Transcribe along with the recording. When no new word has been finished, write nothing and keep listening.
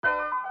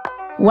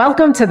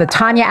Welcome to the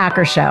Tanya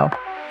Acker Show.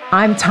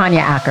 I'm Tanya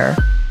Acker.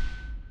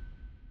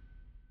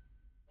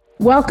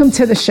 Welcome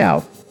to the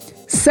show.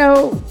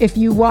 So if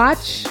you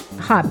watch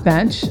Hot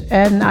Bench,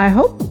 and I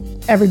hope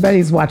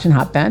everybody's watching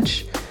Hot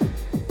Bench,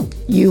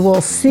 you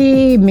will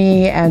see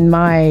me and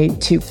my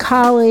two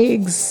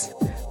colleagues,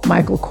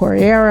 Michael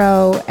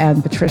Corriero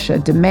and Patricia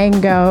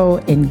Domingo,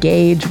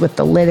 engage with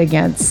the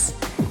litigants,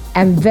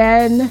 and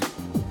then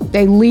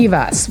they leave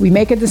us. We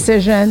make a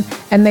decision,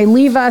 and they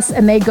leave us,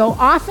 and they go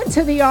off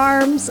into the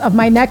arms of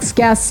my next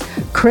guest,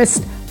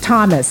 Chris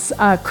Thomas.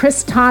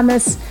 Chris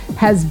Thomas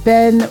has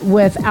been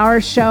with our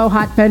show,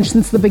 Hot Bench,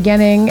 since the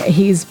beginning.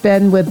 He's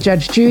been with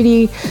Judge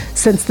Judy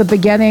since the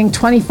beginning,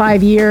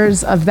 25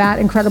 years of that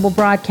incredible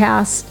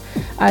broadcast.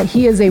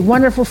 He is a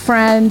wonderful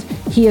friend.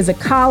 He is a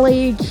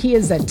colleague. He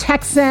is a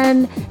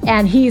Texan,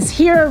 and he's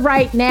here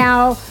right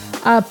now.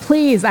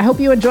 Please, I hope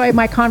you enjoyed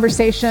my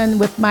conversation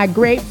with my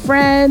great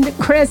friend,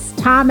 Chris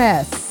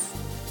Thomas.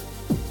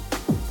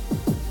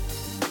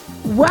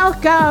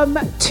 Welcome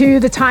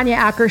to the Tanya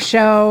Acker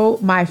Show,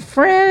 my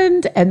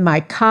friend and my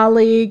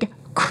colleague,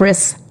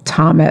 Chris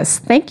Thomas.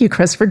 Thank you,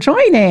 Chris, for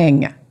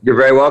joining. You're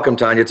very welcome,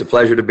 Tanya. It's a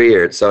pleasure to be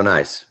here. It's so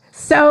nice.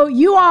 So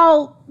you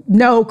all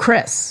know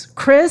Chris.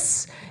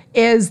 Chris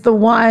is the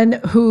one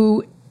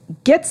who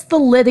gets the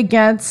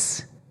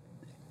litigants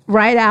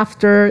right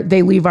after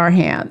they leave our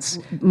hands.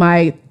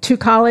 My two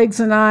colleagues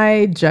and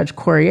I, Judge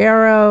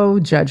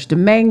Corriero, Judge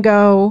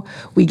Domingo,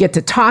 we get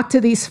to talk to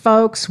these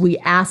folks. We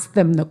ask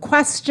them the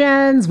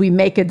questions, we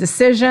make a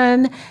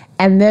decision,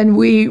 and then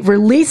we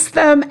release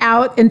them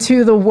out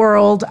into the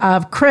world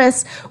of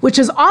Chris, which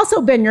has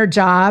also been your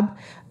job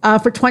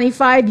for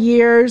 25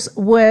 years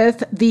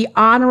with the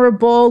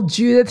Honorable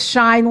Judith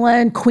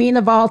Sheindlin, Queen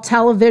of all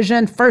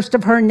television, first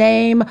of her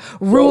name,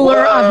 ruler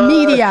of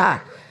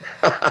media.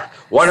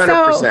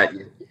 100%.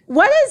 So,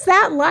 what is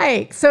that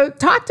like? So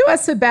talk to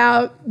us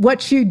about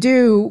what you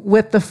do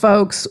with the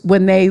folks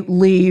when they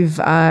leave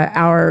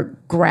our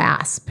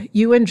grasp.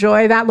 You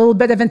enjoy that little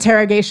bit of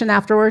interrogation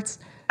afterwards?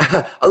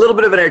 A little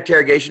bit of an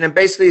interrogation, and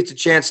basically it's a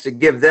chance to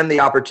give them the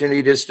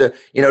opportunity just to,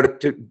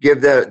 to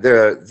give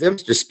them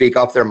to speak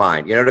off their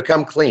mind, to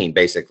come clean,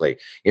 basically,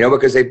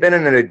 because they've been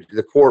in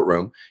the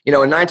courtroom,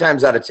 and 9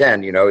 times out of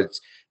 10,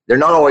 they're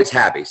not always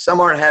happy. Some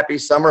aren't happy,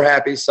 some are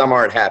happy, some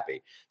aren't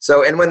happy.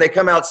 So, and when they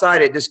come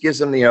outside, it just gives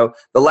them, the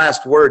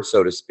last word,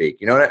 so to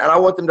speak, and I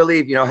want them to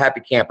leave, happy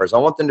campers. I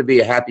want them to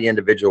be a happy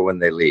individual when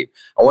they leave.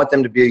 I want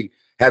them to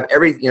have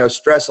every,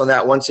 stress on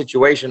that one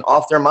situation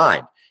off their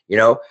mind,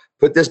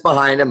 put this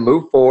behind them,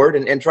 move forward,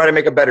 and try to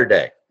make a better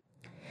day.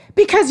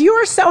 Because you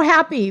are so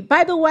happy.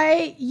 By the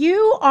way,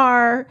 you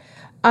are,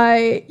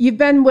 you've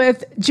been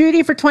with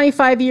Judy for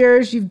 25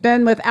 years. You've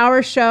been with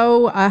our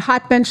show,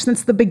 Hot Bench,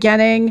 since the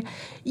beginning.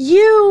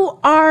 You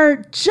are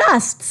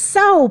just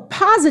so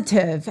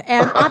positive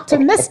and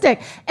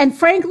optimistic. And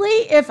frankly,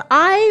 if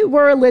I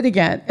were a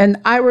litigant and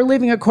I were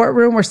leaving a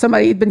courtroom where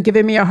somebody had been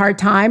giving me a hard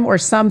time, or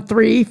some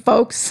 3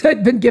 folks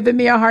had been giving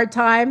me a hard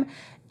time,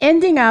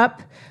 ending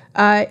up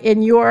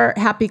in your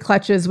happy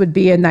clutches would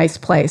be a nice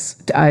place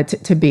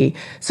to be.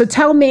 So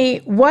tell me,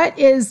 what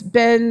has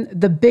been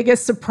the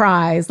biggest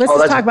surprise? Let's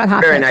just talk about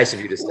Hot Bench. Very nice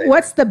of you to say.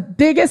 What's the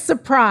biggest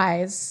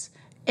surprise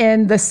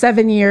in the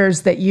 7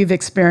 years that you've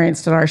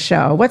experienced at our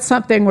show? What's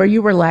something where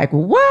you were like,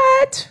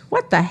 what?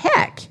 What the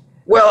heck?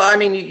 Well, I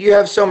mean, you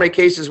have so many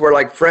cases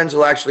where friends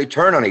will actually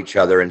turn on each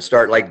other and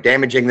start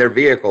damaging their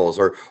vehicles,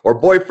 or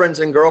boyfriends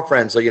and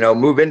girlfriends will,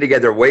 move in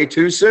together way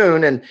too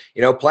soon and,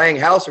 playing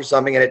house or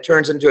something, and it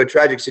turns into a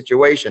tragic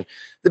situation.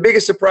 The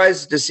biggest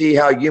surprise is to see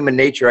how human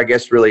nature, I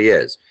guess, really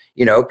is.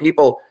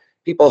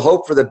 People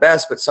hope for the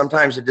best, but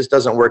sometimes it just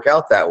doesn't work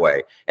out that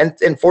way.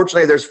 And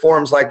fortunately, there's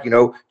forums like,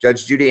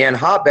 Judge Judy and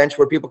Hot Bench,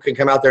 where people can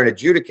come out there and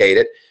adjudicate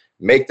it,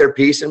 make their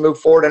peace, and move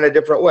forward in a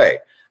different way.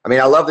 I mean,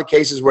 I love the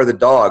cases where the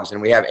dogs,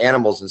 and we have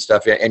animals and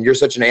stuff, and you're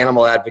such an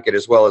animal advocate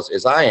as well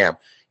as I am,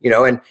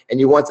 and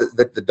you want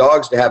the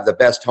dogs to have the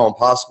best home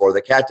possible, or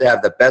the cat to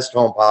have the best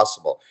home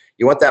possible.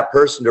 You want that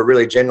person to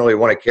really genuinely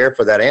want to care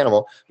for that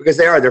animal, because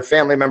they're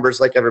family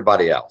members like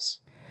everybody else.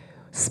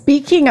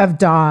 Speaking of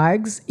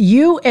dogs,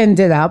 you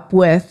ended up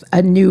with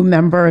a new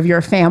member of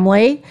your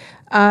family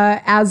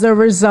as a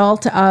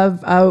result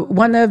of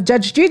one of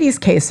Judge Judy's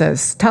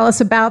cases. Tell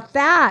us about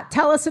that.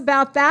 Tell us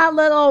about that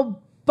little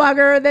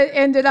bugger that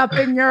ended up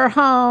in your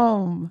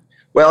home.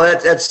 Well,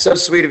 that's so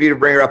sweet of you to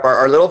bring her up.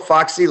 Our little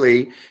Foxy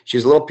Lee,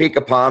 she's a little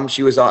peekapom.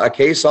 She was on a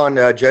case on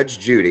Judge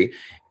Judy,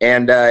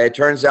 and it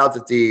turns out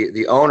that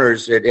the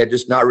owners had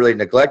just not really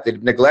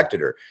neglected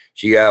her.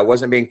 She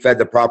wasn't being fed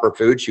the proper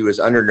food. She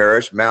was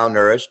undernourished,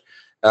 malnourished.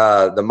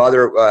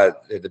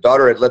 The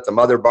daughter had let the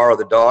mother borrow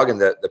the dog, and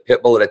the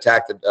pit bull had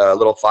attacked the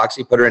little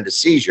Foxy, put her into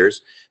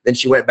seizures. Then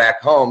she went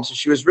back home. So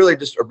she was really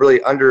just a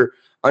really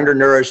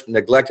undernourished,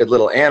 neglected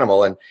little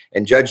animal.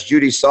 And Judge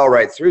Judy saw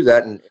right through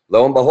that. And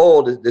lo and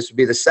behold, this would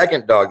be the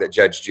second dog that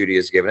Judge Judy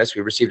has given us.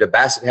 We received a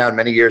Basset Hound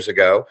many years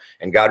ago,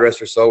 and God rest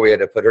her soul, we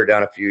had to put her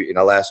down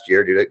last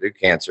year due to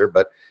cancer,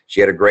 but she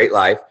had a great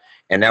life.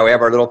 And now we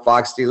have our little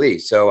Foxy Lee.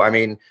 So, I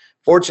mean,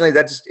 fortunately,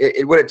 that's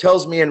what it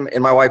tells me and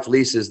my wife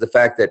Lisa is the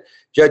fact that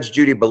Judge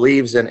Judy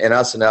believes in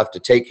us enough to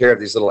take care of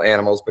these little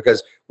animals,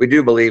 because we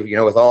do believe,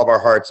 with all of our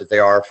hearts that they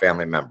are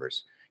family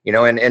members.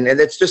 And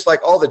it's just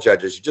like all the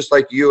judges, just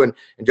like you and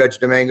Judge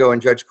Domingo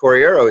and Judge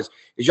Corriero is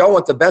y'all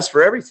want the best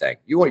for everything.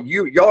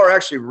 Y'all are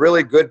actually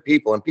really good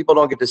people, and people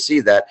don't get to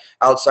see that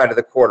outside of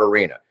the court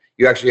arena.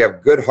 You actually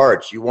have good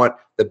hearts. You want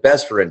the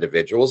best for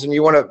individuals, and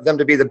you want them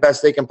to be the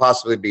best they can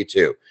possibly be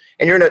too.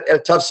 And you're in a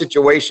tough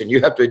situation.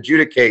 You have to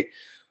adjudicate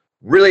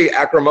really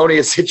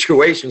acrimonious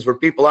situations where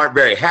people aren't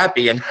very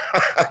happy. And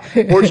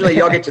fortunately,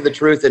 y'all get to the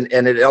truth, and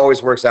it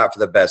always works out for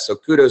the best. So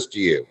kudos to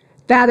you.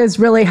 That is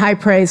really high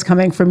praise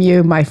coming from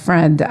you, my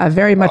friend.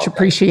 Very much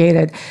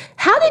appreciated.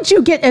 How did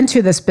you get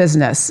into this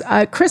business?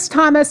 Chris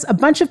Thomas, a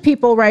bunch of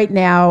people right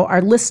now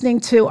are listening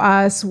to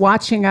us,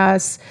 watching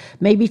us,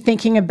 maybe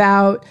thinking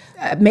about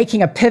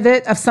making a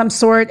pivot of some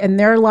sort in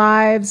their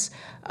lives.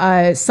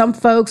 Some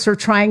folks are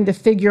trying to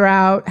figure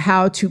out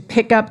how to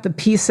pick up the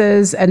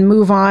pieces and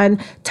move on.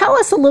 Tell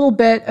us a little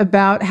bit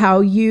about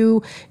how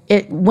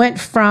it went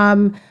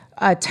from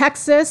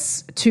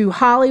Texas to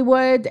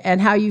Hollywood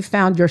and how you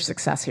found your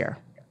success here.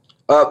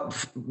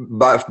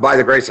 By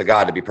the grace of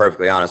God, to be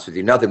perfectly honest with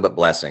you, nothing but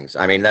blessings.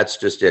 I mean, that's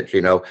just it.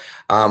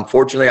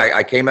 Fortunately,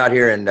 I came out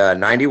here in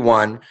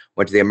 91,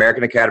 went to the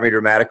American Academy of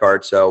Dramatic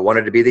Arts,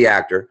 wanted to be the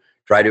actor,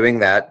 tried doing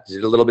that,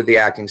 did a little bit of the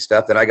acting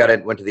stuff. Then I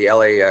went to the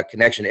LA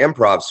Connection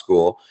Improv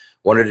School,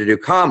 wanted to do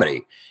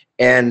comedy.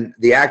 And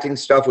the acting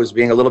stuff was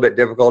being a little bit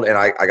difficult. And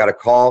I got a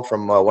call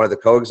from one of the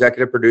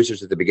co-executive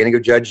producers at the beginning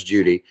of Judge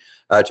Judy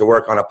to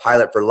work on a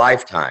pilot for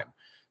Lifetime.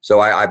 So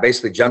I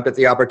basically jumped at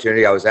the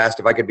opportunity. I was asked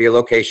if I could be a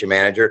location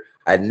manager.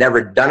 I had never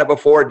done it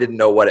before, didn't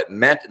know what it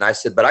meant. And I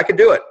said, but I could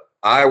do it.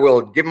 I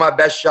will give my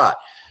best shot.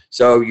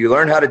 So you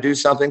learn how to do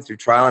something through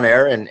trial and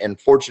error. And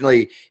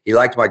fortunately, he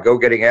liked my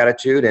go-getting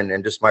attitude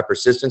and just my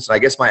persistence, and I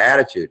guess my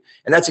attitude.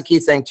 And that's a key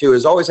thing, too,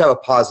 is always have a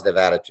positive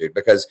attitude,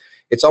 because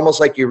it's almost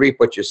like you reap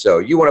what you sow.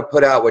 You want to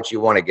put out what you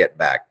want to get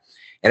back.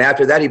 And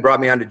after that, he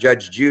brought me on to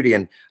Judge Judy,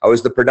 and I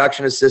was the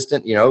production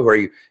assistant, where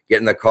you get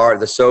in the car,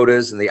 the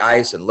sodas and the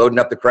ice and loading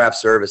up the craft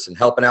service and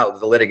helping out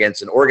with the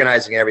litigants and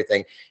organizing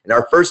everything. And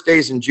our first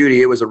days in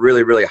Judy, it was a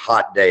really, really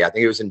hot day. I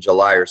think it was in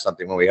July or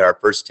something when we had our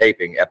first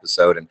taping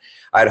episode. And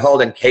I had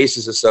hauled in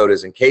cases of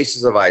sodas and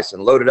cases of ice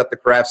and loaded up the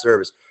craft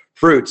service,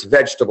 fruits,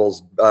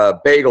 vegetables,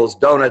 bagels,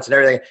 donuts, and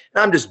everything.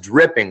 And I'm just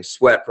dripping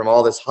sweat from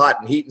all this hot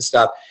and heat and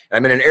stuff. And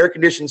I'm in an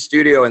air-conditioned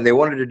studio, and they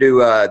wanted to do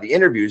the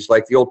interviews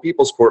like the old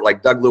People's Court,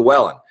 like Doug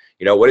Llewellyn.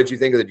 What did you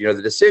think of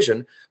the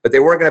decision? But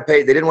they weren't going to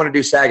pay. They didn't want to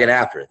do SAG and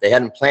after. They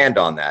hadn't planned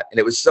on that. And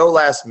it was so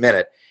last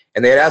minute.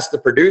 And they had asked the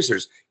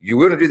producers, you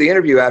want to do the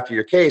interview after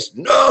your case?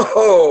 No,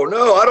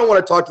 I don't want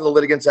to talk to the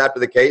litigants after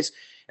the case.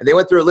 And they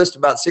went through a list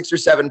of about 6 or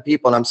 7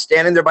 people. And I'm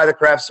standing there by the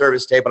craft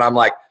service table, and I'm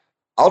like,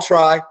 I'll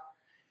try.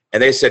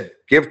 And they said,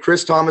 give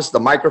Chris Thomas the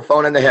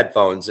microphone and the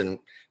headphones. And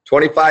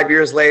 25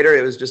 years later,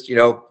 it was just,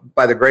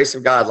 by the grace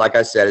of God, like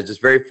I said, it's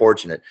just very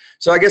fortunate.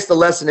 So I guess the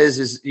lesson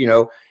is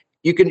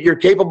you're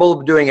capable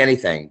of doing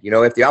anything.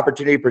 If the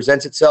opportunity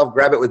presents itself,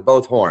 grab it with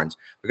both horns,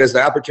 because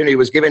the opportunity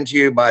was given to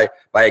you by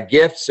a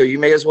gift. So you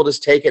may as well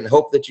just take it and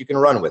hope that you can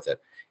run with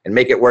it and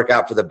make it work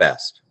out for the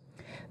best.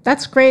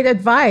 That's great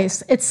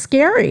advice. It's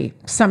scary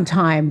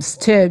sometimes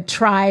to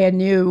try a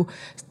new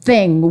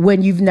thing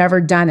when you've never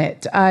done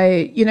it.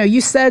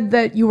 You said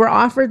that you were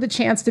offered the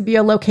chance to be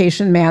a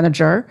location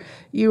manager.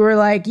 You were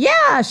like,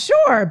 yeah,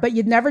 sure, but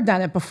you'd never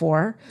done it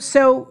before.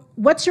 So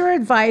what's your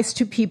advice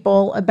to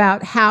people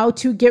about how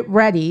to get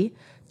ready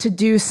to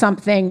do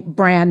something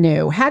brand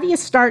new? How do you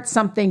start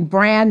something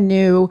brand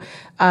new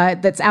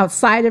that's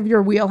outside of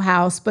your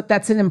wheelhouse, but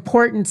that's an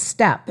important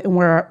step in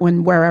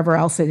wherever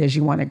else it is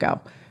you want to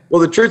go? Well,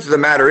 the truth of the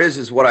matter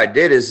is what I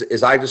did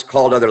is I just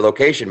called other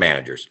location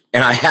managers,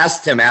 and I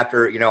asked them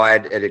after, I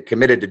had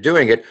committed to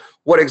doing it,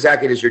 what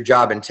exactly does your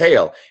job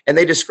entail? And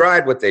they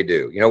described what they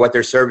do, what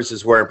their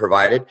services were and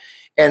provided.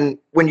 And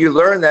when you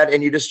learn that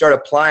and you just start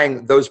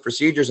applying those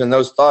procedures and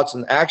those thoughts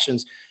and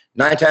actions,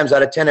 9 times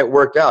out of 10, it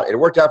worked out. It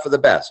worked out for the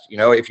best.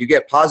 If you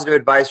get positive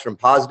advice from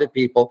positive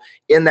people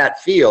in that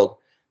field,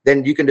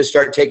 then you can just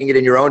start taking it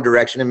in your own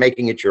direction and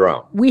making it your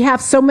own. We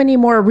have so many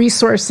more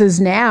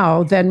resources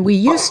now than we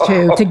used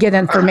to get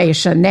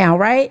information now,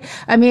 right?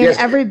 I mean, yes.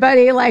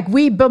 Everybody,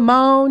 we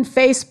bemoan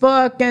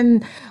Facebook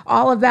and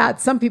all of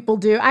that. Some people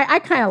do. I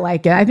kind of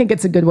like it. I think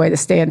it's a good way to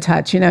stay in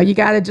touch. You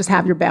got to just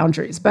have your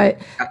boundaries. But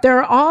there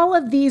are all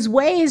of these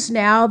ways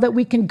now that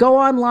we can go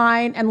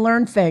online and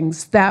learn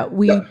things that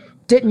we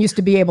didn't used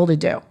to be able to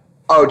do.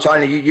 Oh,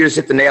 Tanya, you just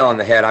hit the nail on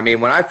the head. I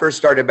mean, when I first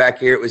started back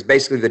here, it was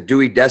basically the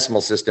Dewey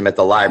Decimal System at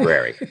the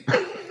library.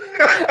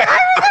 I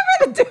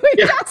remember the Dewey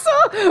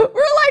Decimal.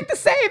 We're like the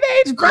same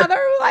age, brother.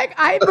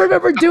 I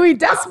remember Dewey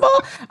Decimal.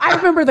 I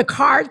remember the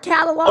card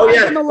catalog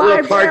in the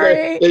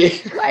library.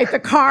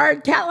 The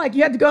card catalog.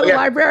 You had to go to the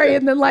library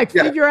and then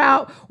figure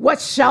out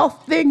what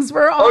shelf things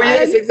were on. Oh,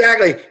 yes,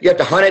 exactly. You have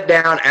to hunt it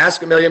down,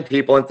 ask a million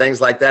people and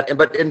things like that.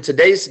 But in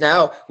today's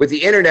now, with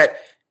the internet,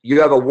 you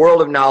have a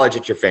world of knowledge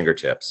at your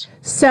fingertips.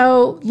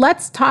 So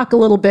let's talk a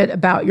little bit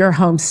about your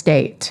home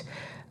state.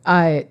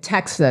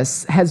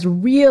 Texas has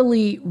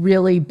really,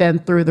 really been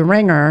through the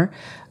ringer.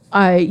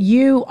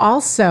 You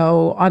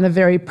also, on a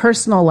very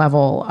personal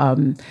level,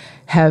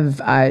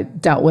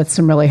 have dealt with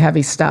some really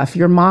heavy stuff.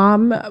 Your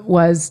mom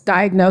was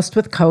diagnosed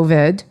with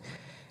COVID.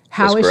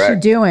 How is she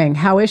doing?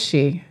 How is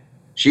she?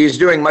 She's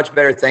doing much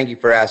better. Thank you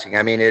for asking.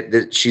 I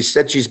mean, she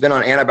said she's been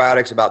on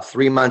antibiotics about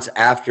 3 months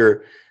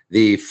after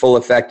the full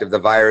effect of the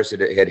virus had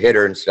hit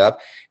her and stuff.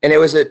 And it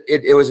was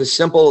a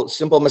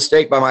simple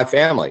mistake by my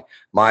family.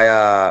 My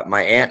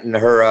aunt and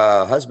her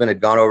husband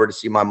had gone over to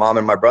see my mom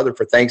and my brother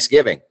for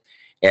Thanksgiving.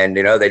 And,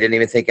 they didn't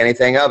even think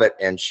anything of it.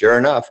 And sure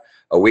enough,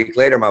 a week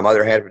later, my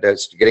mother had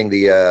getting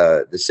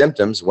the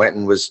symptoms, went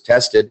and was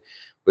tested,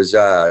 was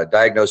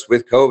diagnosed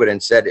with COVID,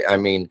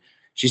 and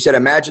she said,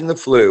 imagine the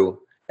flu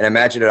and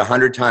imagine it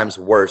 100 times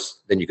worse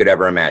than you could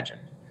ever imagine.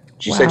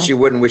 She said she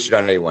wouldn't wish it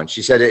on anyone.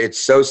 She said it's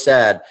so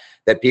sad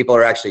that people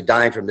are actually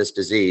dying from this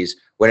disease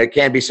when it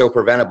can be so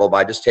preventable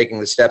by just taking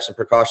the steps and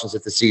precautions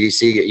that the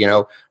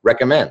CDC,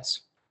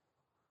 recommends.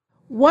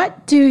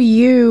 What do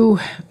you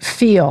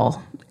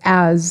feel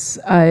as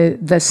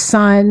the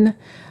son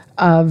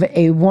of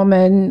a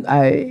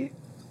woman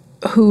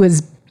who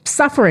is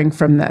suffering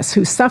from this,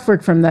 who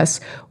suffered from this?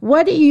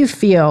 What do you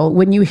feel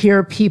when you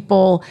hear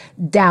people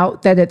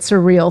doubt that it's a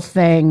real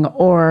thing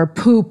or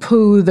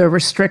poo-poo the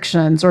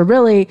restrictions or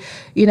really,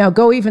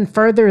 go even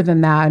further than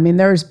that? I mean,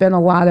 there's been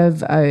a lot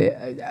of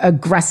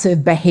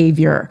aggressive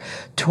behavior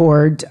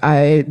toward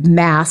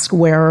mask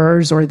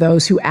wearers or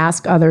those who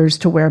ask others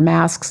to wear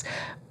masks.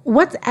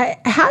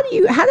 How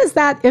does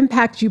that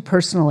impact you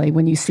personally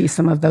when you see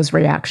some of those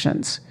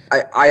reactions?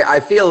 I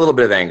feel a little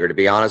bit of anger, to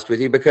be honest with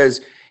you,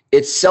 because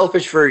it's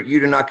selfish for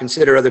you to not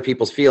consider other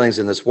people's feelings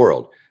in this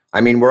world.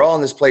 I mean, we're all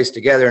in this place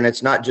together, and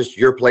it's not just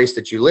your place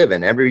that you live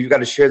in. You've got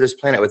to share this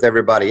planet with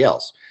everybody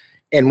else.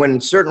 And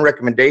when certain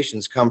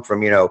recommendations come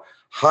from,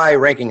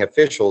 high-ranking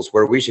officials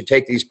where we should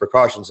take these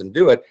precautions and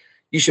do it,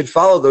 you should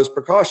follow those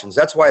precautions.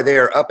 That's why they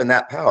are up in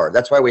that power.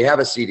 That's why we have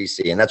a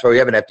CDC, and that's why we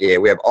have an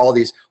FDA. We have all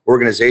these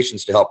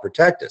organizations to help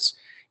protect us.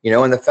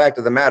 And the fact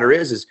of the matter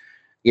is,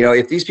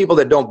 if these people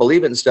that don't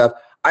believe it and stuff,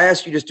 I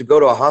ask you just to go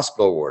to a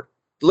hospital ward.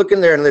 Look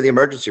in there in the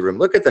emergency room.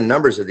 Look at the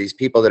numbers of these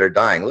people that are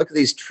dying. Look at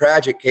these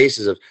tragic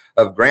cases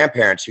of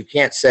grandparents who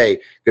can't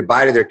say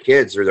goodbye to their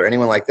kids or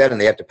anyone like that,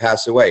 and they have to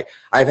pass away.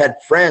 I've had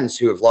friends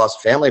who have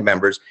lost family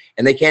members,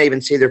 and they can't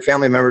even see their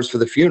family members for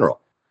the funeral.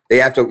 They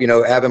have to,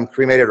 have them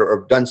cremated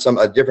or done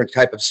a different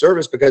type of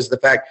service because of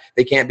the fact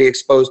they can't be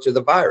exposed to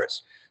the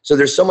virus. So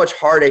there's so much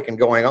heartache and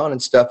going on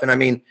and stuff. And I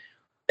mean,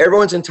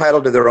 everyone's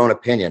entitled to their own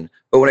opinion,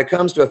 but when it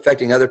comes to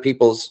affecting other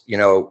people's,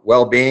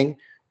 well-being,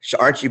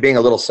 aren't you being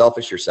a little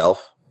selfish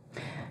yourself?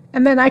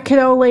 And then I can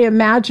only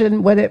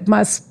imagine what it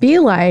must be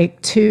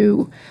like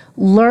to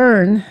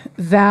learn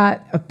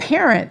that a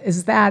parent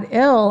is that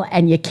ill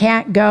and you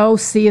can't go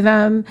see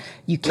them.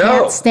 You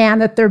can't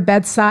stand at their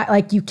bedside.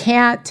 Like you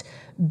can't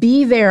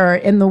be there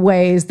in the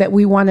ways that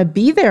we want to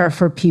be there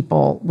for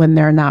people when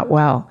they're not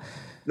well.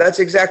 That's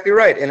exactly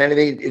right. And I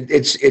mean,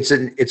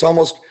 it's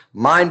almost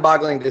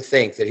mind-boggling to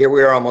think that here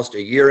we are almost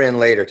a year in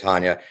later,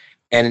 Tanya,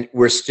 and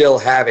we're still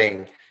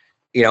having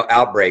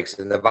outbreaks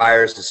and the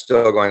virus is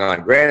still going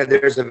on. Granted,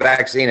 there's a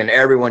vaccine and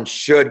everyone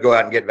should go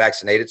out and get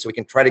vaccinated so we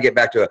can try to get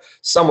back to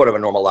somewhat of a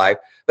normal life.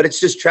 But it's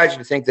just tragic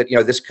to think that,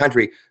 this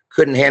country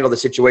couldn't handle the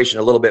situation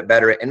a little bit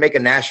better and make a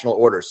national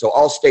order so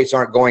all states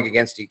aren't going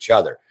against each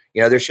other.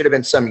 There should have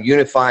been some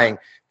unifying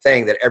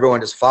thing that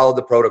everyone just followed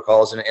the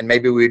protocols and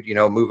maybe we'd,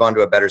 move on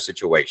to a better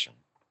situation.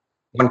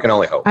 One can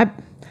only hope.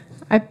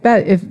 I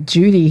bet if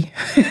Judy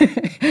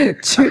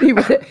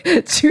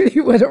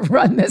would have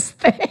run this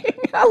thing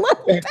a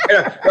little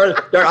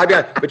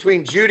better.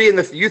 Between Judy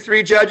and you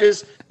three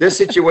judges, this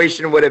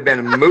situation would have been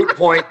a moot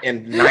point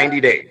in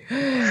 90 days.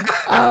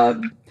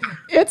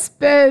 It's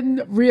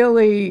been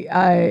really,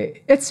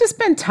 it's just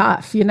been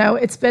tough.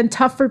 It's been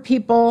tough for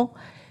people.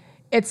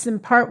 It's in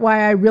part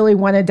why I really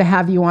wanted to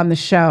have you on the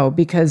show,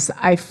 because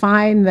I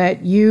find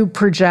that you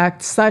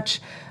project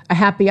such a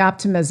happy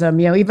optimism.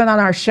 Even on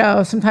our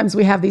show, sometimes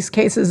we have these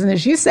cases, and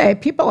as you say,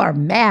 people are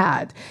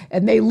mad,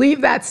 and they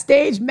leave that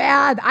stage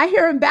mad. I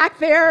hear them back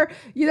there,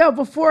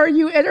 before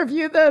you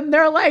interview them,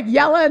 they're like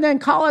yelling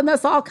and calling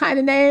us all kind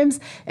of names,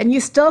 and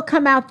you still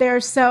come out there.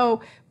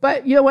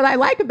 But what I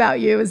like about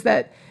you is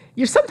that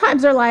you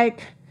sometimes are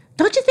like,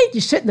 don't you think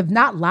you shouldn't have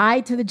not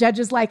lied to the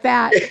judges like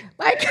that?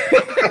 Like,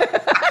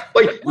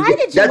 why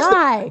did you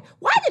lie?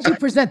 Why did you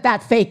present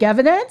that fake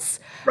evidence?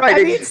 Right.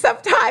 I mean,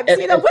 sometimes,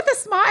 with a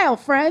smile,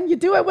 friend, you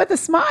do it with a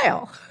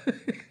smile.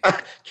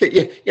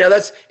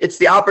 It's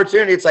the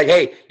opportunity. It's like,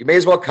 hey, you may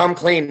as well come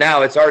clean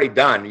now. It's already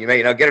done. You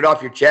may, get it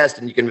off your chest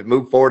and you can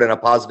move forward in a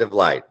positive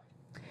light.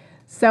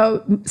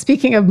 So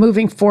speaking of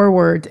moving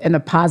forward in a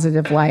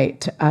positive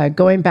light,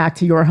 going back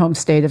to your home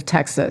state of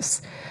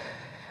Texas,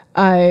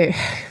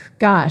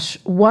 gosh,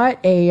 what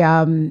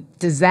a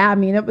disaster. I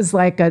mean, it was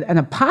like an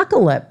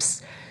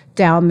apocalypse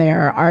down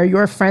there. Are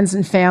your friends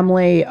and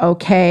family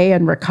okay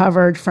and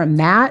recovered from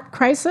that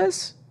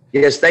crisis?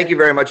 Yes, thank you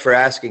very much for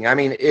asking. I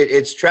mean,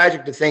 it's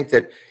tragic to think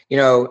that,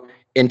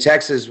 in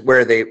Texas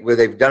where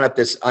they've done up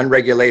this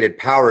unregulated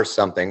power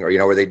something, or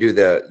where they do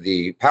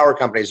the power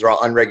companies are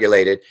all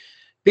unregulated.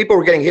 People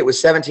were getting hit with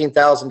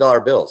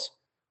 $17,000 bills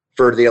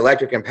for the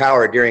electric and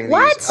power during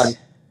these.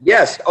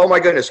 Yes. Oh my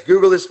goodness.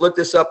 Google this. Look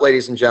this up,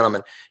 ladies and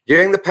gentlemen.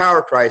 During the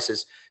power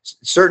crisis,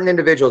 certain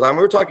individuals,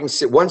 we're talking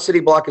one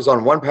city block is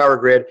on one power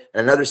grid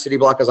and another city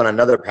block is on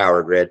another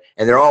power grid,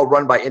 and they're all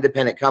run by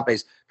independent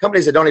companies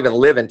that don't even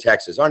live in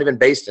Texas, aren't even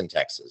based in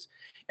Texas.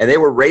 And they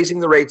were raising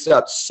the rates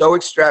up so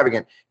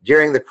extravagant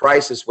during the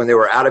crisis when they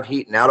were out of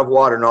heat and out of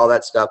water and all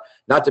that stuff.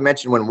 Not to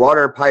mention when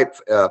water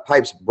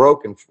pipes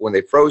broke, and when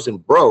they froze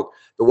and broke,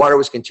 the water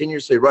was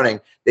continuously running.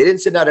 They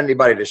didn't send out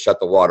anybody to shut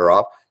the water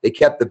off. They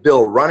kept the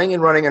bill running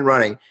and running and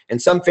running. And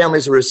some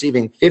families are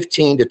receiving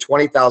 $15,000 to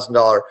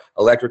 $20,000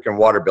 electric and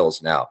water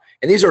bills now.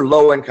 And these are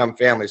low income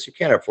families who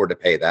can't afford to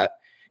pay that.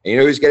 And you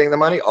know who's getting the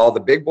money? All the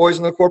big boys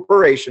and the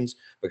corporations,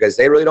 because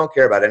they really don't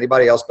care about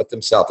anybody else but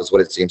themselves, is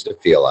what it seems to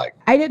feel like.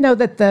 I didn't know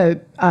that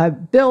the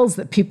bills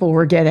that people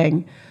were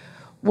getting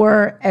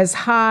were as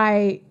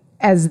high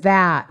as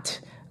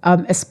that,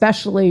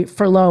 especially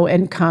for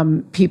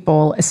low-income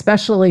people,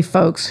 especially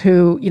folks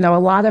who, a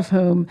lot of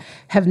whom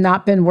have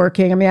not been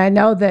working. I mean, I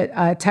know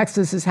that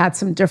Texas has had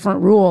some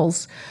different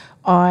rules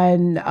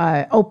on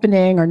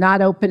opening or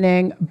not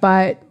opening,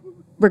 but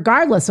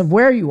regardless of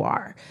where you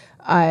are,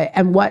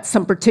 and what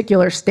some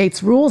particular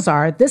states' rules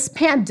are, this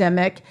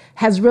pandemic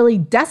has really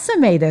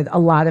decimated a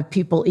lot of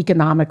people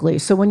economically.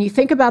 So when you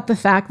think about the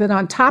fact that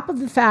on top of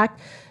the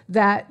fact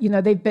that,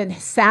 they've been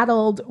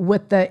saddled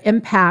with the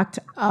impact,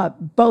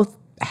 both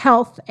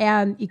health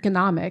and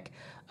economic,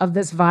 of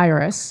this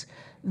virus,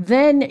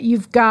 then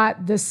you've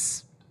got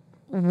this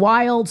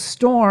wild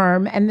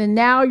storm, and then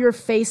now you're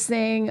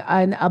facing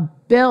a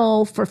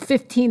bill for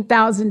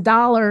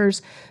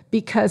 $15,000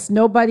 because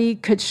nobody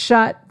could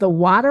shut the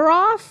water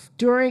off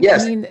during.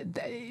 Yes. And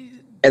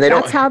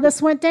that's how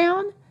this went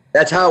down?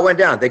 That's how it went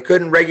down. They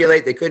couldn't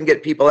regulate. They couldn't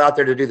get people out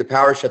there to do the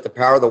power, shut the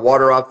power, the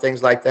water off,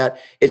 things like that.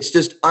 It's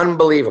just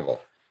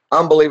unbelievable.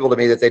 Unbelievable to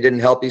me that they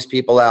didn't help these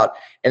people out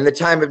in the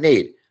time of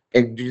need.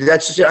 And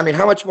that's just,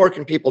 how much more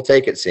can people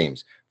take, it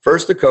seems?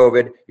 First the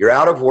COVID, you're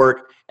out of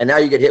work, and now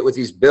you get hit with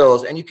these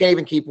bills, and you can't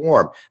even keep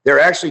warm. There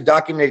are actually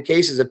documented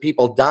cases of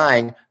people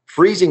dying,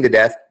 freezing to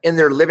death in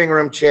their living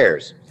room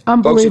chairs.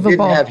 Unbelievable. Folks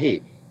who didn't have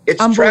heat. It's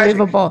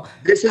unbelievable.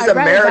 Tragic. This is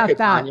America,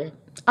 Tanya.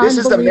 This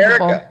is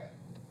America.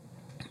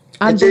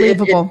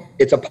 Unbelievable.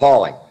 It's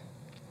appalling.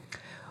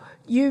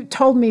 You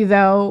told me,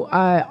 though,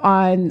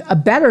 on a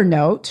better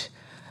note,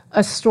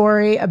 a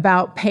story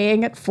about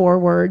paying it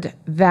forward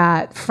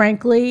that,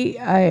 frankly,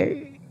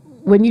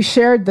 when you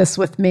shared this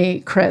with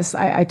me, Chris,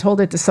 I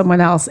told it to someone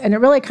else, and it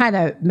really kind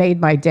of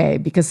made my day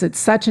because it's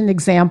such an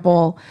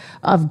example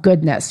of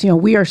goodness.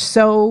 We are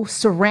so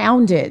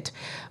surrounded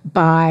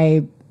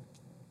by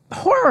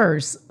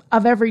horrors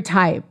of every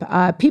type.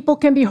 People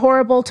can be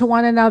horrible to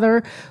one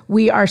another.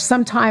 We are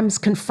sometimes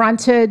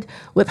confronted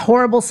with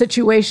horrible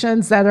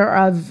situations that are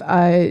of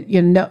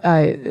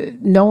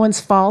no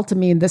one's fault. I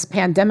mean, this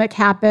pandemic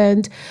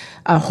happened.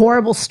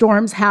 Horrible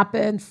storms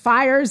happened.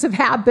 Fires have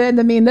happened.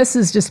 I mean, this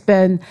has just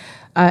been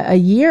a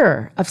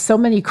year of so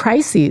many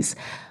crises.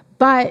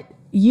 But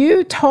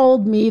you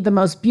told me the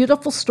most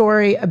beautiful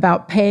story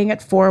about paying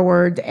it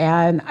forward,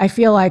 and I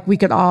feel like we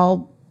could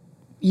all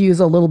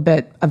use a little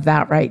bit of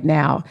that right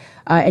now.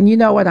 And you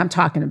know what I'm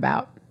talking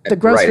about. The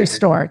grocery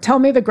store. Tell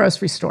me the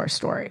grocery store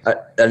story.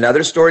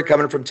 Another story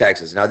coming from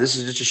Texas. Now, this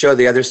is just to show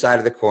the other side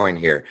of the coin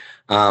here.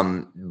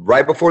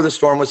 Right before the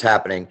storm was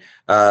happening,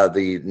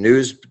 the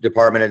news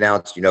department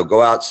announced,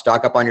 go out,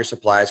 stock up on your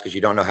supplies because you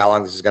don't know how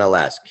long this is going to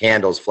last.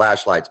 Candles,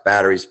 flashlights,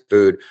 batteries,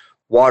 food,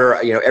 water,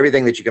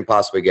 everything that you can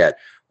possibly get.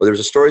 Well, there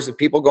was stories of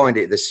people going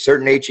to this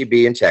certain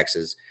H-E-B in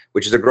Texas,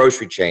 which is a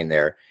grocery chain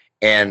there,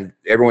 and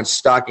everyone's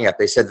stocking up.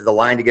 They said that the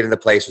line to get in the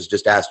place was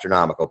just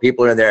astronomical.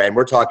 People are in there, and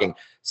we're talking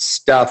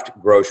stuffed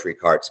grocery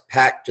carts,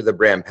 packed to the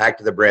brim, packed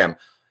to the brim.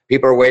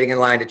 People are waiting in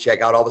line to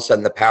check out. All of a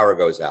sudden, the power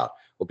goes out.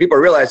 Well, people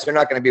realize they're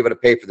not going to be able to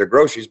pay for their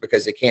groceries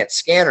because they can't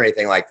scan or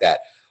anything like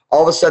that.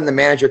 All of a sudden, the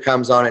manager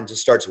comes on and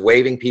just starts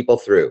waving people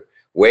through,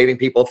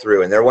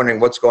 and they're wondering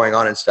what's going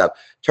on and stuff.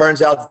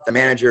 Turns out that the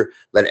manager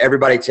let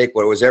everybody take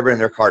what was ever in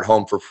their cart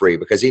home for free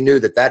because he knew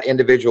that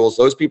individuals,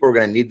 those people were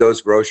going to need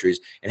those groceries.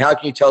 And how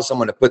can you tell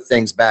someone to put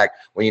things back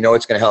when you know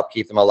it's going to help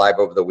keep them alive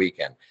over the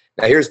weekend?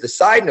 Now, here's the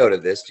side note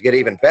of this. To get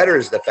even better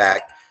is the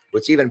fact,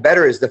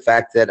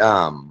 that,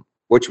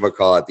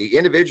 the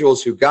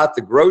individuals who got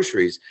the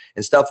groceries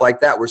and stuff like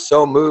that were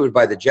so moved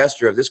by the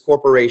gesture of this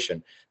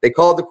corporation. They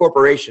called the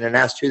corporation and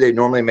asked who they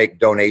normally make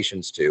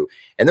donations to.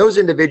 And those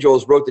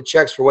individuals wrote the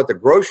checks for what the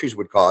groceries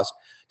would cost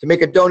to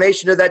make a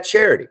donation to that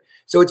charity.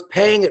 So it's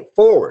paying it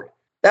forward.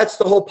 That's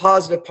the whole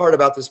positive part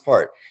about this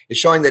part. It's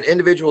showing that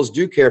individuals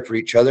do care for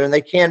each other and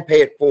they can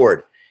pay it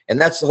forward.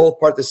 And that's the whole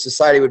part. The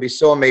society would be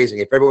so amazing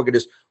if everyone could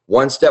just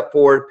one step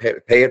forward,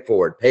 pay it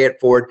forward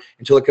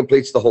until it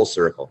completes the whole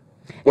circle.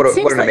 What an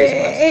amazing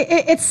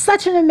lesson. It's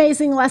such an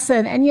amazing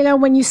lesson.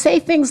 And, when you say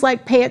things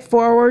like pay it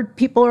forward,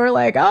 people are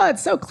like, oh,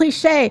 it's so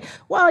cliche.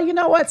 Well, you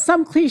know what?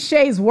 Some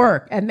cliches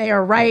work and they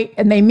are right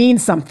and they mean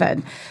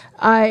something.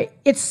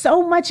 It's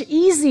so much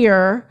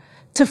easier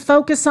to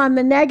focus on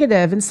the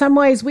negative. In some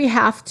ways, we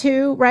have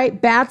to, right?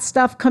 Bad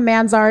stuff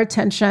commands our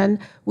attention.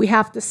 We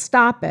have to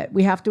stop it.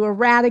 We have to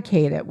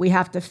eradicate it. We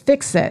have to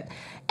fix it.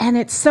 And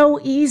it's so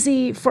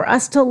easy for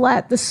us to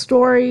let the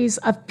stories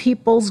of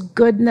people's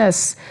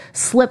goodness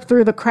slip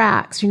through the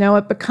cracks.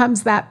 It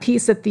becomes that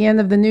piece at the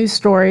end of the news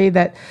story,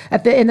 that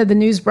at the end of the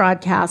news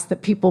broadcast,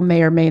 that people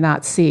may or may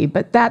not see.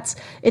 But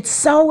it's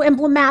so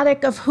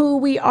emblematic of who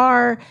we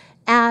are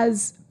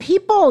as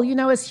people,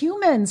 as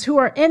humans who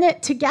are in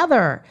it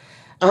together.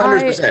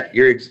 100%.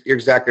 You're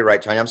exactly right,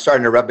 Tanya. I'm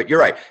starting to rub, but you're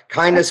right.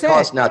 Kindness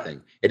costs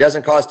nothing. It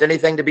doesn't cost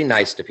anything to be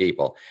nice to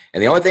people.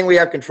 And the only thing we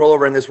have control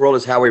over in this world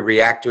is how we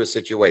react to a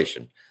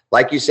situation.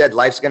 Like you said,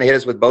 life's going to hit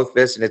us with both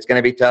fists, and it's going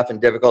to be tough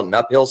and difficult and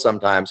uphill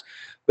sometimes.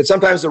 But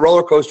sometimes the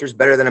roller coaster is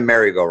better than a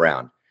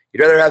merry-go-round.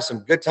 You'd rather have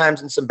some good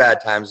times and some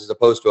bad times as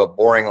opposed to a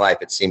boring life,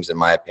 it seems, in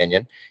my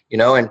opinion.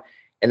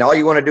 And all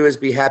you want to do is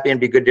be happy and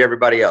be good to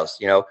everybody else.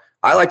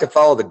 I like to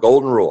follow the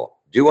golden rule.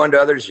 Do unto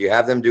others, you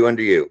have them do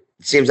unto you.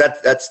 It seems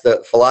that's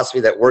the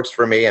philosophy that works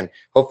for me, and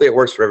hopefully it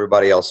works for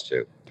everybody else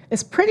too.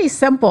 It's pretty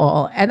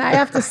simple. And I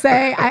have to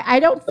say, I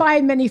don't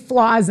find many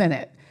flaws in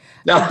it.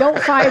 No. I don't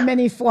find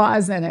many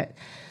flaws in it.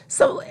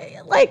 So,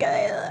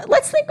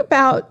 let's think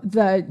about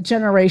the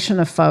generation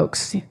of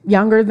folks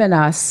younger than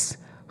us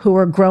who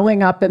are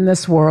growing up in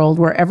this world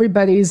where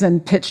everybody's in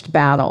pitched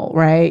battle,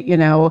 right?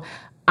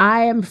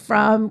 I am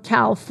from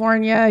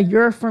California,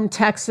 you're from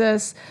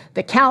Texas.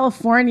 The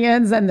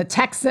Californians and the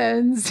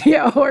Texans,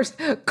 are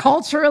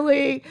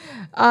culturally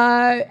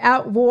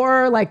at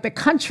war. Like, the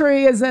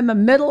country is in the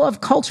middle of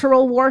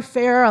cultural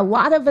warfare. A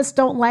lot of us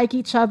don't like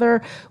each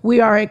other. We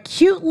are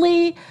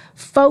acutely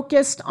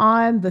focused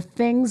on the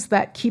things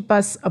that keep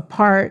us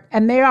apart.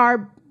 And there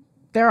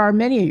are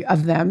many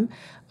of them.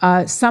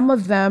 Some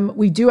of them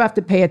we do have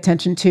to pay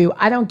attention to.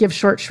 I don't give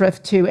short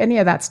shrift to any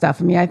of that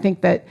stuff. I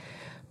think that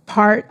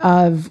part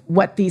of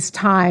what these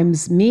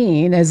times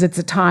mean is it's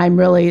a time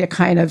really to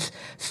kind of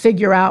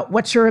figure out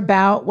what you're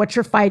about, what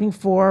you're fighting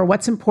for,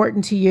 what's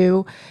important to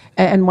you,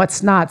 and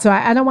what's not. So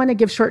I don't want to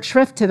give short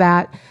shrift to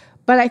that,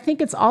 but I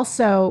think it's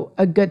also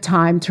a good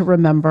time to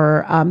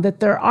remember that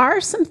there are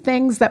some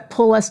things that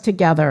pull us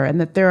together, and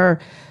that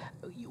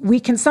we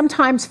can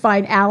sometimes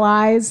find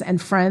allies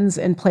and friends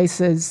in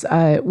places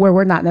where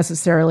we're not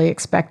necessarily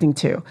expecting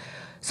to.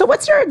 So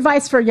what's your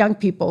advice for young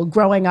people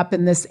growing up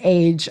in this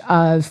age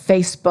of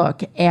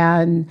Facebook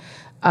and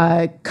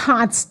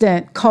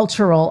constant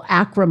cultural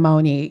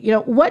acrimony?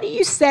 What do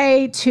you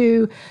say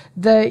to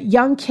the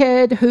young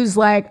kid who's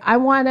like, I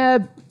want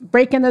to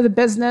break into the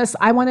business,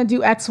 I want to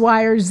do X,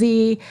 Y, or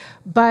Z,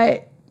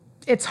 but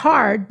it's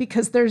hard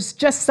because there's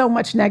just so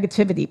much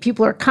negativity.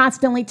 People are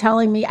constantly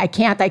telling me, I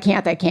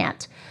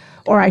can't.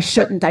 Or I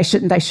shouldn't.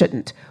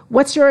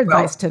 What's your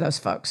advice to those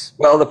folks?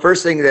 Well, the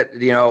first thing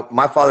that,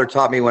 my father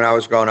taught me when I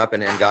was growing up,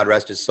 and God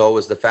rest his soul,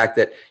 was the fact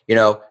that,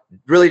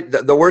 really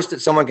the worst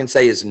that someone can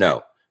say is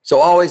no. So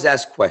always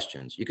ask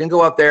questions. You can go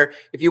up there.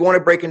 If you want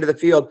to break into the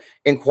field,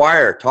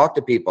 inquire, talk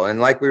to people.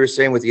 And like we were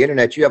saying with the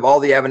internet, you have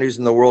all the avenues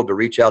in the world to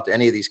reach out to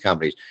any of these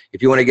companies.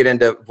 If you want to get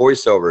into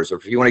voiceovers, or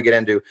if you want to get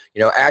into,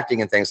 acting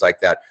and things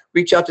like that,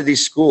 reach out to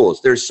these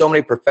schools. There's so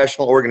many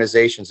professional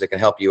organizations that can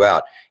help you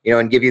out,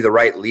 and give you the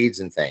right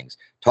leads and things.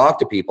 Talk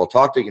to people,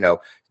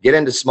 get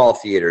into small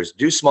theaters,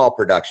 do small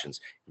productions,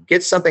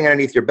 get something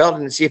underneath your belt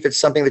and see if it's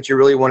something that you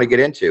really want to get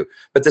into.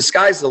 But the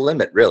sky's the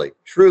limit, really.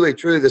 Truly,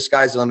 the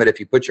sky's the limit. If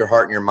you put your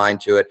heart and your mind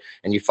to it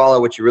and you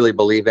follow what you really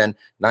believe in,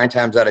 9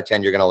 times out of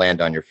 10, you're going to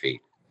land on your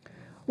feet.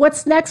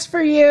 What's next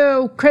for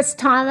you, Chris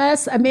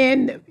Thomas?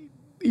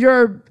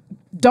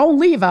 Don't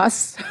leave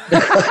us.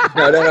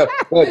 No.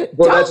 Well,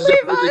 don't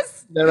leave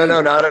us.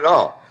 No, not at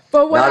all.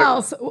 But what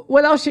else?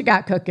 What else you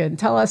got cooking?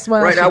 Tell us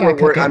what else you got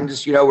cooking. Right now, I'm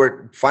just,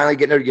 we're finally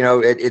getting,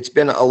 it's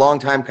been a long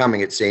time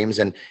coming, it seems,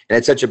 and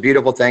it's such a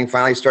beautiful thing.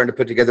 Finally starting to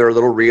put together a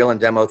little reel and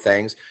demo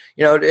things,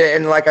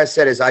 and like I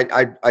said,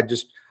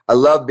 I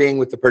love being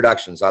with the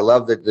productions. I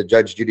love the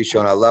Judge Judy show,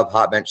 and I love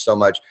Hot Bench so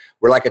much.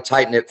 We're like a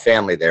tight-knit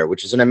family there,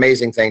 which is an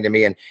amazing thing to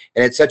me, and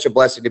it's such a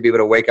blessing to be able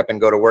to wake up and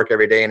go to work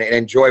every day and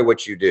enjoy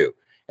what you do.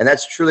 And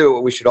that's truly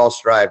what we should all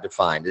strive to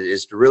find,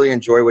 is to really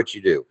enjoy what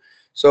you do.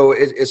 So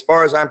as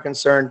far as I'm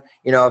concerned,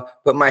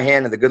 put my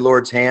hand in the good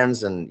Lord's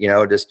hands and,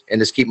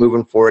 just keep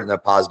moving forward in a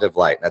positive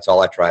light. That's all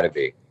I try to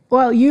be.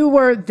 Well, you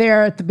were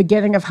there at the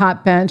beginning of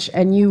Hot Bench,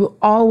 and you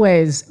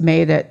always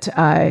made it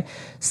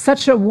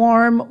such a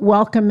warm,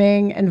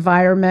 welcoming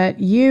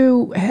environment.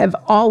 You have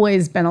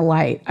always been a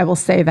light. I will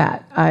say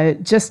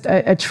that. Just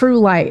a true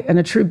light and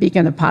a true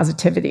beacon of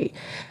positivity.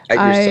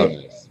 You're so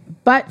nice.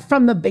 But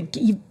from the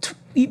beginning,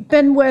 you've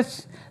been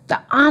with the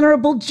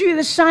Honorable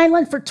Judith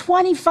Sheindlin for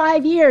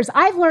 25 years.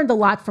 I've learned a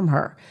lot from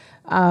her.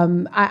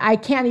 I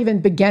can't even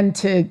begin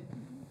to,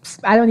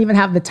 I don't even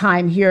have the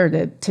time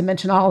here to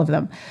mention all of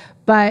them.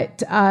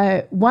 But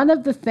one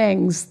of the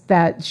things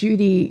that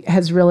Judy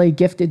has really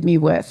gifted me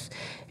with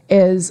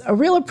is a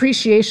real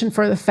appreciation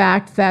for the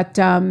fact that,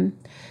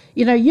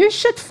 you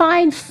should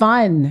find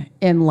fun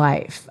in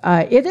life.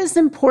 It is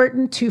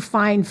important to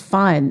find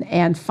fun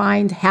and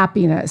find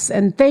happiness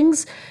and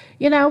things,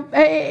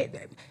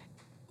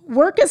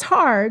 work is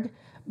hard,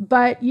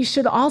 but you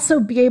should also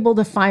be able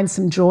to find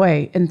some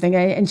joy in things.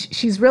 And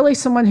she's really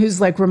someone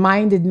who's like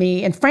reminded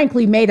me and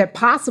frankly made it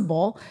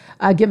possible,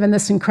 given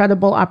this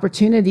incredible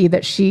opportunity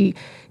that she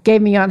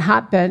gave me on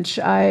Hot Bench,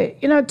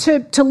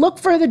 to look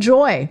for the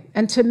joy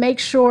and to make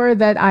sure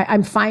that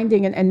I'm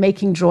finding and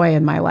making joy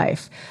in my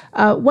life.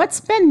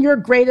 What's been her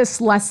greatest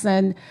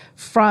lesson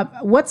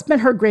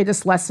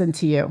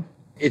to you?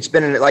 It's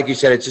been, like you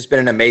said, it's just been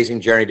an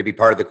amazing journey to be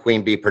part of the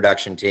Queen Bee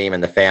production team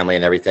and the family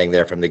and everything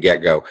there from the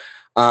get-go.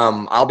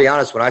 I'll be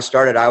honest, when I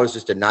started, I was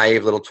just a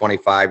naive little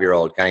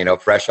 25-year-old, kind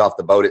of, fresh off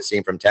the boat, it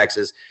seemed, from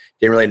Texas.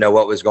 Didn't really know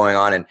what was going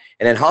on. And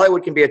then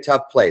Hollywood can be a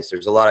tough place.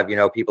 There's a lot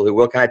of, people who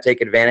will kind of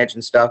take advantage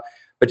and stuff.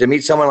 But to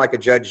meet someone like a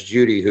Judge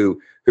Judy who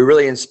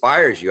really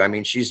inspires you, I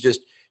mean,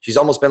 she's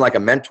almost been like a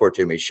mentor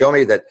to me. Show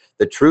me that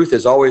the truth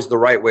is always the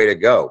right way to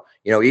go.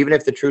 Even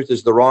if the truth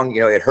is the wrong,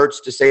 it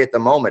hurts to say at the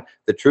moment,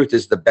 the truth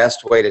is the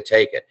best way to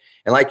take it.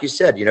 And like you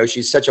said,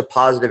 she's such a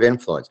positive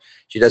influence.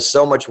 She does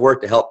so much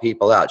work to help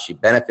people out. She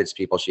benefits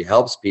people. She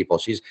helps people.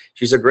 She's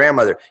a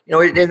grandmother.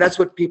 And that's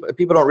what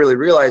people don't really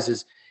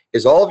realize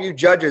is all of you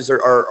judges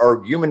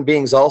are human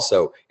beings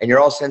also, and you're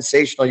all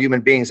sensational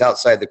human beings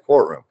outside the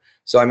courtroom.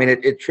 So, I mean,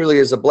 it truly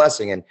is a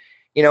blessing. And,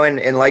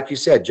 and like you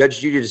said, Judge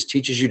Judy just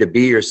teaches you to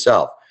be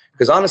yourself.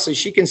 Because honestly,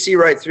 she can see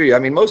right through you. I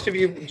mean, most of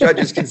you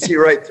judges can see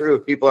right through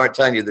if people aren't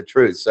telling you the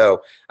truth. So,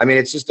 I mean,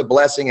 it's just a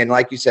blessing. And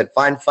like you said,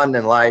 find fun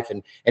in life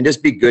and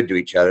just be good to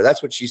each other.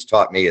 That's what she's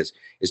taught me is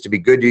to be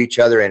good to each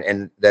other,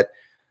 and that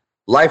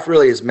life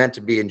really is meant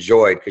to be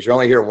enjoyed because you're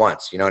only here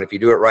once, and if you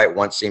do it right,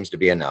 once seems to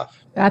be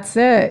enough. That's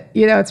it.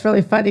 It's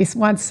really funny.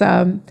 Once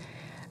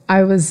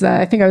I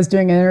think I was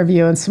doing an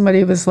interview and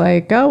somebody was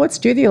like, "Oh, what's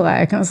Judy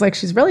like?" I was like,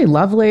 "She's really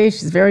lovely.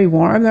 She's very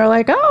warm." They're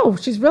like, "Oh,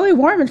 she's really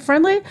warm and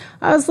friendly."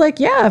 I was like,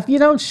 "Yeah, if you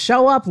don't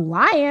show up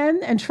lying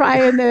and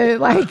trying to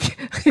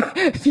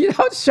if you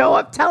don't show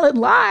up telling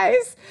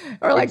lies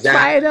or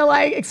trying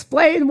to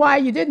explain why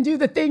you didn't do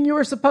the thing you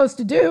were supposed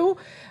to do."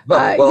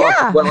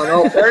 Well, in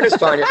all fairness,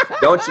 Tanya,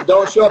 don't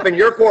show up in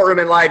your courtroom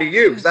and lie to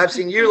you, because I've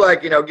seen you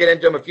get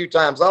into them a few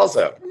times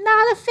also.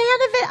 Not a fan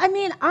of it. I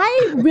mean,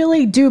 I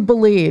really do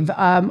believe,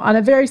 on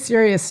a very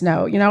serious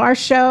note, our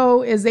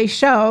show is a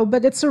show,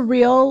 but it's a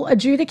real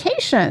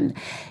adjudication.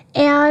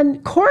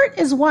 And court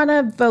is one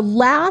of the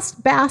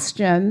last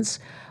bastions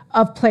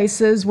of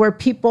places where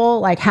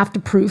people have to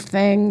prove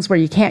things, where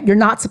you're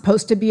not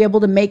supposed to be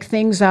able to make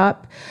things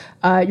up.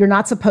 You're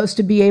not supposed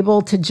to be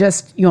able to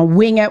just,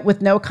 wing it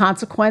with no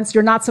consequence.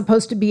 You're not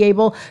supposed to be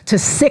able to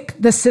sick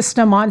the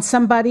system on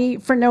somebody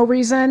for no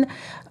reason.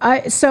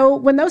 So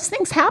when those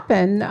things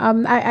happen,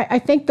 I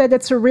think that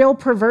it's a real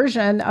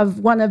perversion of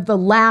one of the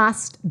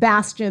last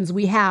bastions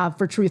we have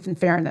for truth and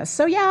fairness.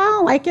 So yeah, I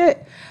don't like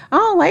it. I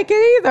don't like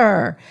it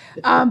either.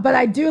 But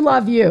I do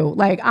love you.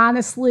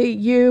 Honestly,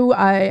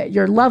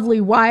 your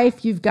lovely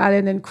wife, you've got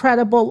an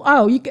incredible,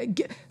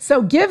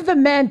 so give the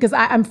men, because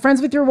I'm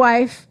friends with your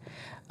wife.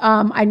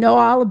 I know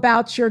all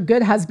about your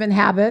good husband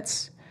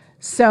habits.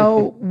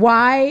 So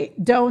why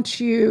don't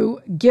you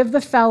give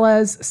the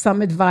fellas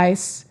some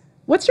advice?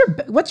 What's your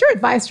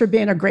advice for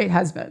being a great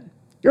husband?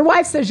 Your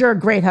wife says you're a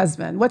great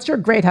husband. What's your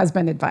great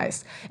husband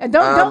advice? And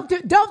don't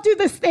do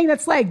this thing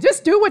that's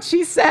just do what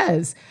she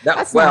says.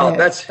 That's not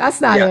it.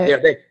 Yeah,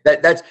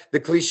 that's the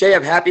cliche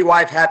of happy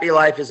wife, happy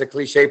life is a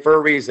cliche for a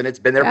reason. It's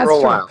been there for a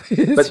while.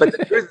 But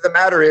the truth of the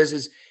matter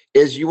is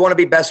you want to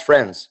be best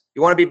friends.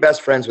 You want to be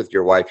best friends with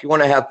your wife. You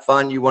want to have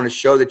fun. You want to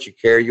show that you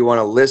care. You want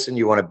to listen.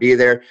 You want to be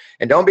there.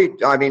 And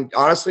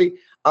honestly,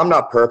 I'm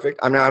not perfect.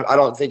 I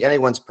don't think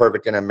anyone's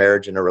perfect in a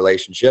marriage and a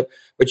relationship,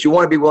 but you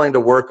want to be willing to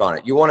work on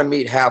it. You want to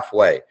meet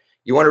halfway.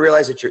 You want to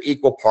realize that you're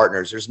equal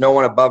partners. There's no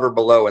one above or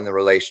below in the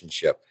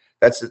relationship.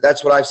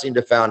 That's what I've seemed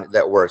to found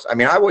that works. I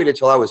mean, I waited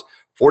till I was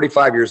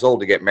 45 years old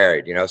to get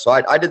married, so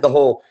I did the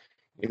whole,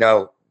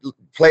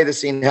 play the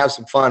scene, have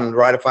some fun, and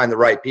try to find the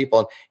right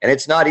people. And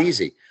it's not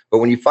easy. But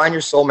when you find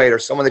your soulmate or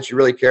someone that you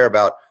really care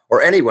about,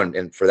 or anyone,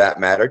 and for that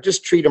matter,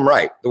 just treat them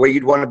right, the way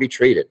you'd want to be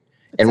treated.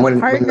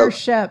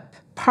 Partnership.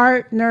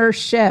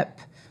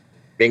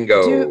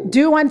 Bingo.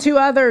 Do unto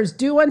others.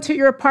 Do unto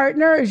your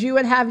partner as you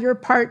would have your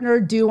partner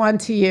do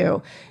unto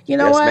you. You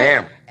know what?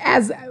 Ma'am.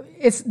 As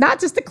it's not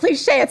just a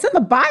cliche. It's in the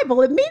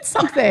Bible. It means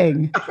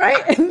something,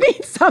 right? It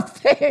means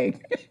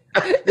something.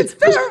 It's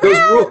been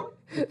around.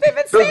 They've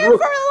been saying it for a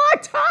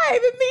long time.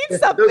 It means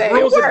something. Those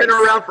rules have been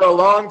around for a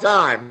long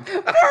time. For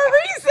a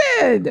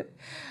reason.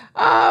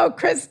 Oh,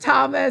 Chris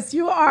Thomas,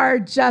 you are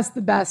just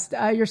the best.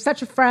 You're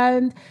such a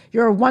friend.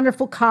 You're a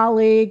wonderful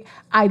colleague.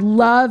 I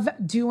love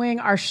doing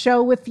our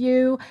show with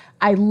you.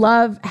 I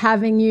love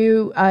having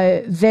you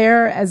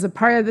there as a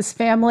part of this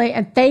family.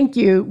 And thank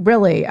you,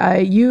 really.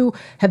 You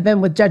have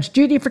been with Judge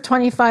Judy for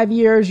 25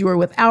 years. You were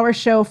with our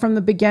show from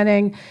the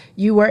beginning.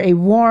 You were a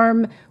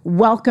warm,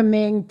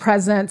 welcoming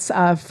presence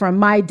from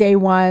my day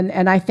one.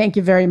 And I thank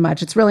you very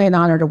much. It's really an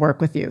honor to work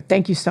with you.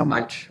 Thank you so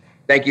much.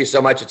 Thank you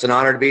so much. It's an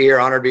honor to be here,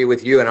 honor to be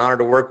with you, and honor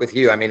to work with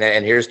you. I mean,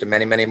 and here's to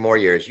many, many more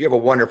years. You have a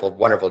wonderful,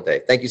 wonderful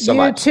day. Thank you so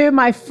much. You too,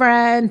 my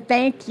friend.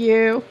 Thank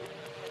you.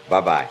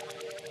 Bye-bye.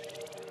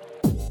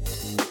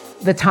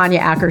 The Tanya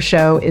Acker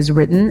Show is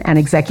written and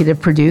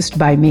executive produced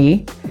by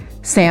me.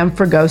 Sam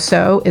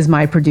Fragoso is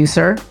my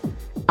producer.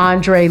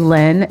 Andre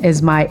Lynn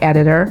is my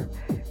editor.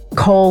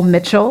 Cole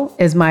Mitchell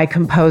is my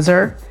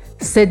composer.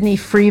 Sydney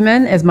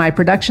Freeman is my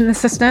production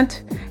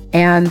assistant.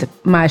 And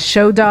my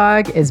show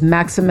dog is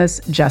Maximus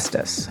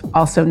Justice,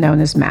 also known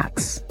as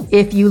Max.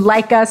 If you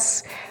like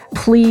us,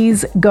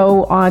 please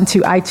go on to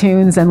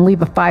iTunes and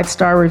leave a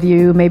 5-star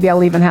review. Maybe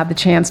I'll even have the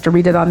chance to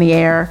read it on the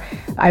air.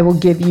 I will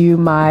give you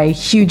my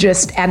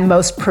hugest and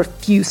most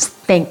profuse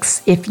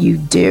thanks if you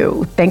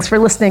do. Thanks for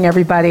listening,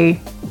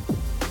 everybody.